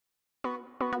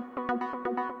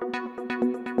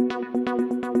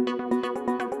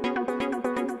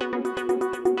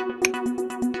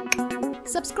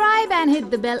Subscribe and hit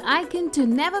the bell icon to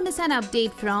never miss an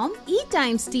update from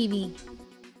ETimes TV.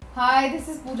 Hi, this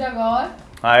is Pooja Gor.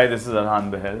 Hi, this is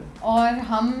Arhaan Behll. और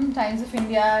हम times of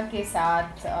India के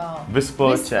साथ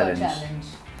Whisper Challenge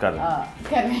कर रहे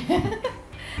हैं.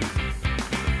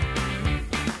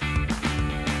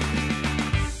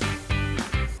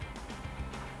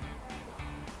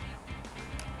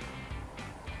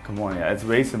 Come on, yeah, it's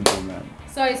very simple, man.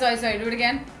 Sorry. Do it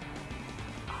again.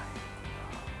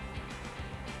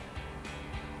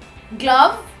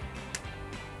 Glove.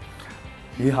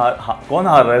 ये कौन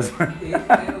हार रहा है इसमें?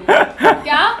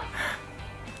 क्या?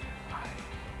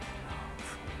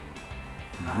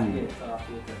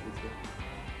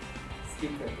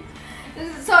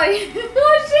 Sorry.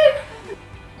 Oh shit.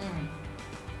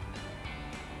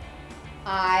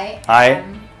 I am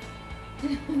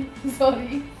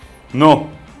sorry. No.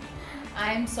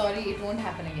 I'm sorry. It won't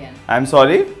happen again. I'm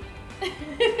sorry.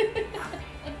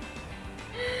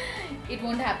 It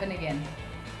won't happen again.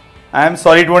 I'm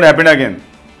sorry. It won't happen again.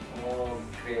 Oh,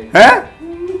 great. Huh?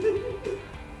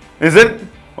 Is it?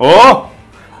 Oh,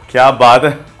 क्या बात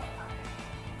है?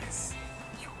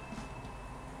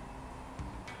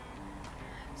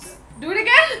 Do it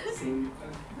again.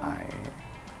 I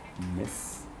miss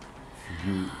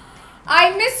you. I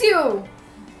miss you.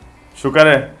 शुक्र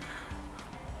है.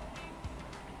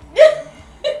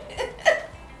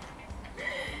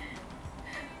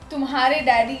 तुम्हारे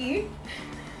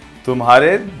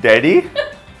daddy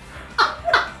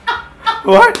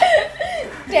What?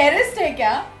 Terrorist है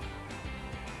क्या?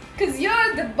 Cause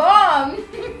you're the bomb.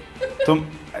 तुम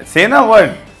say ना word.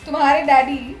 तुम्हारे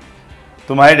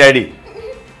डैडी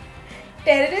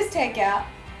टेररिस्ट है क्या?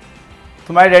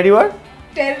 तुम्हारे डैडी what?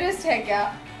 टेररिस्ट है क्या?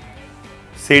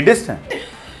 Sadist है.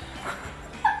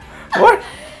 What?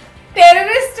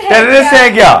 टेररिस्ट है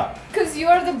क्या? Cause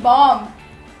you're the bomb.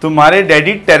 तुम्हारे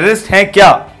डैडी टेररिस्ट हैं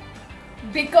क्या?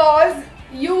 Because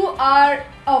you are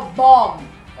a bomb.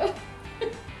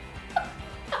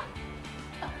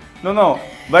 No,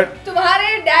 but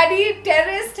तुम्हारे डैडी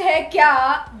टेररिस्ट है क्या?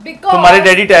 Because तुम्हारे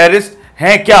डैडी टेररिस्ट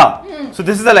हैं क्या? So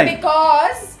this is the line.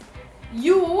 Because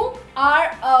you are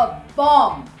a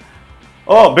bomb.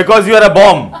 Oh, because you are a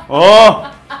bomb.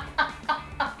 Oh.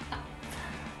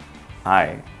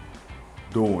 I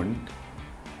don't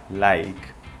like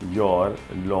your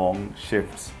long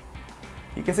shifts.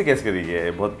 ये कैसे कैसे करेगी?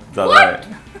 ये बहुत ज़्यादा है.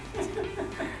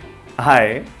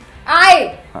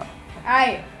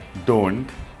 I don't.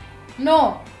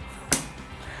 No.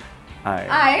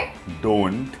 I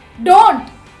don't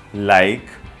like.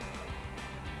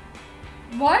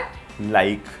 What?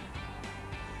 Like.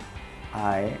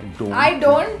 I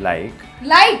don't like.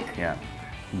 Yeah.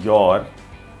 Your.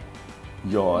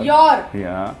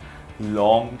 Yeah.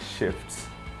 Long shifts.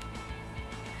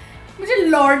 मुझे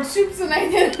lordship सुनाई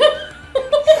दे रहा है.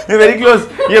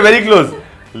 You're very close.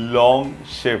 Long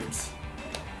shifts.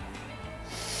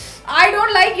 I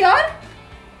don't like your.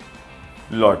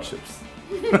 Lordships.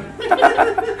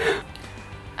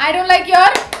 I don't like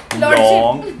your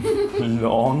lordship.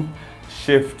 Long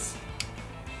shifts.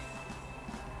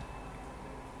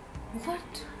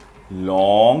 What?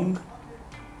 Long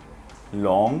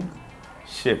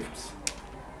shifts.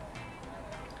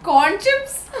 Corn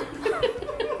chips?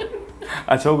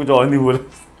 अच्छा कुछ और नहीं बोला.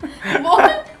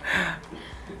 What?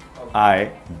 I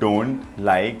don't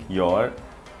like your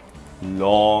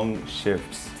long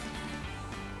shifts.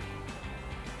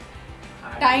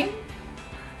 Time?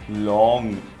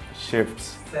 Long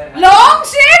shifts. Long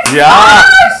shifts? Yeah.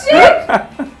 Oh, shit.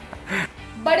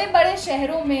 बड़े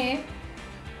शहरों में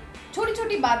छोटी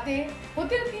छोटी बातें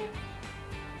होती रहती हैं.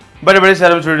 बड़े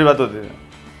शहरों में छोटी बात होती है.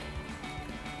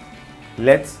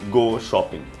 Let's go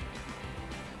shopping.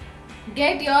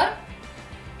 Get your.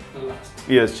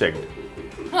 Ears checked.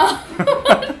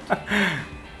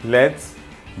 Let's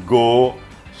go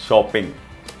shopping.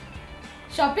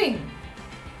 Shopping.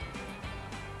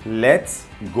 Let's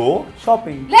go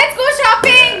shopping. Let's go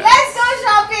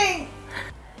shopping.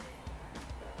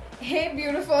 Hey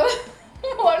beautiful.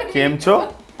 What are Came cho?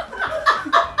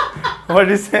 What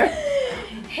did you say?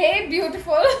 Hey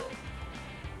beautiful.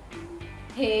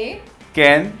 Hey.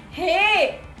 Can.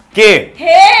 Hey. K.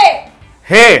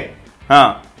 Hey.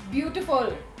 हाँ. Beautiful.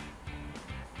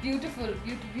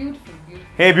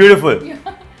 Hey beautiful.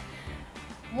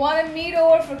 Wanna meet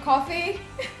over for coffee?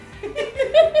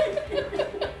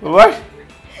 What?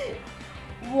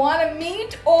 Wanna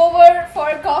meet over for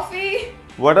coffee?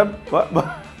 What?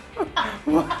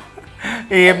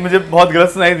 ये मुझे बहुत गलत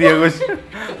सुनाई दिया कुछ.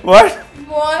 What?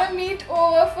 Wanna meet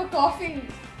over for coffee?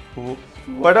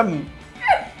 What a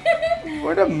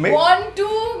Want to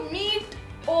meet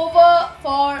over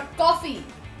for coffee.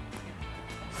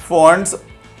 Fonts.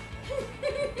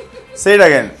 Say it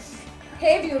again.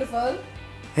 Hey beautiful.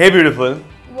 Hey beautiful.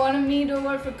 Wanna meet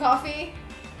over for coffee?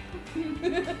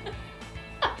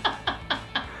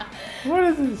 What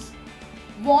is this?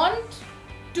 Want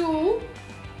to.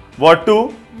 What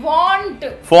to? Want.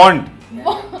 Font.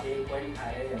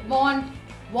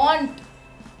 Want.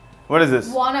 What is this?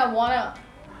 Wanna.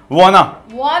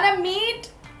 Wanna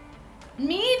meet.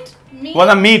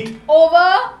 Wanna meet.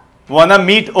 Over Wanna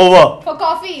meet over. for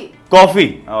coffee.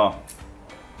 Coffee. Oh.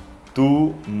 तू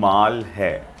माल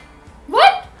है.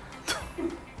 What?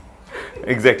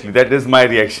 Exactly. That is my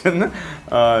reaction.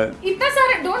 इतना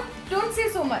सारा don't say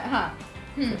so much. हाँ.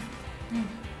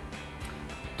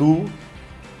 तू.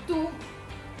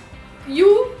 You.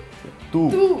 तू.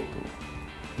 तू.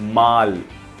 माल.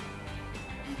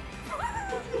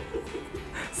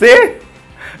 Say.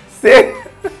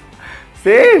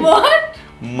 What?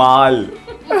 माल.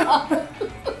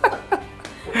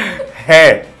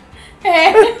 है.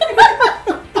 है.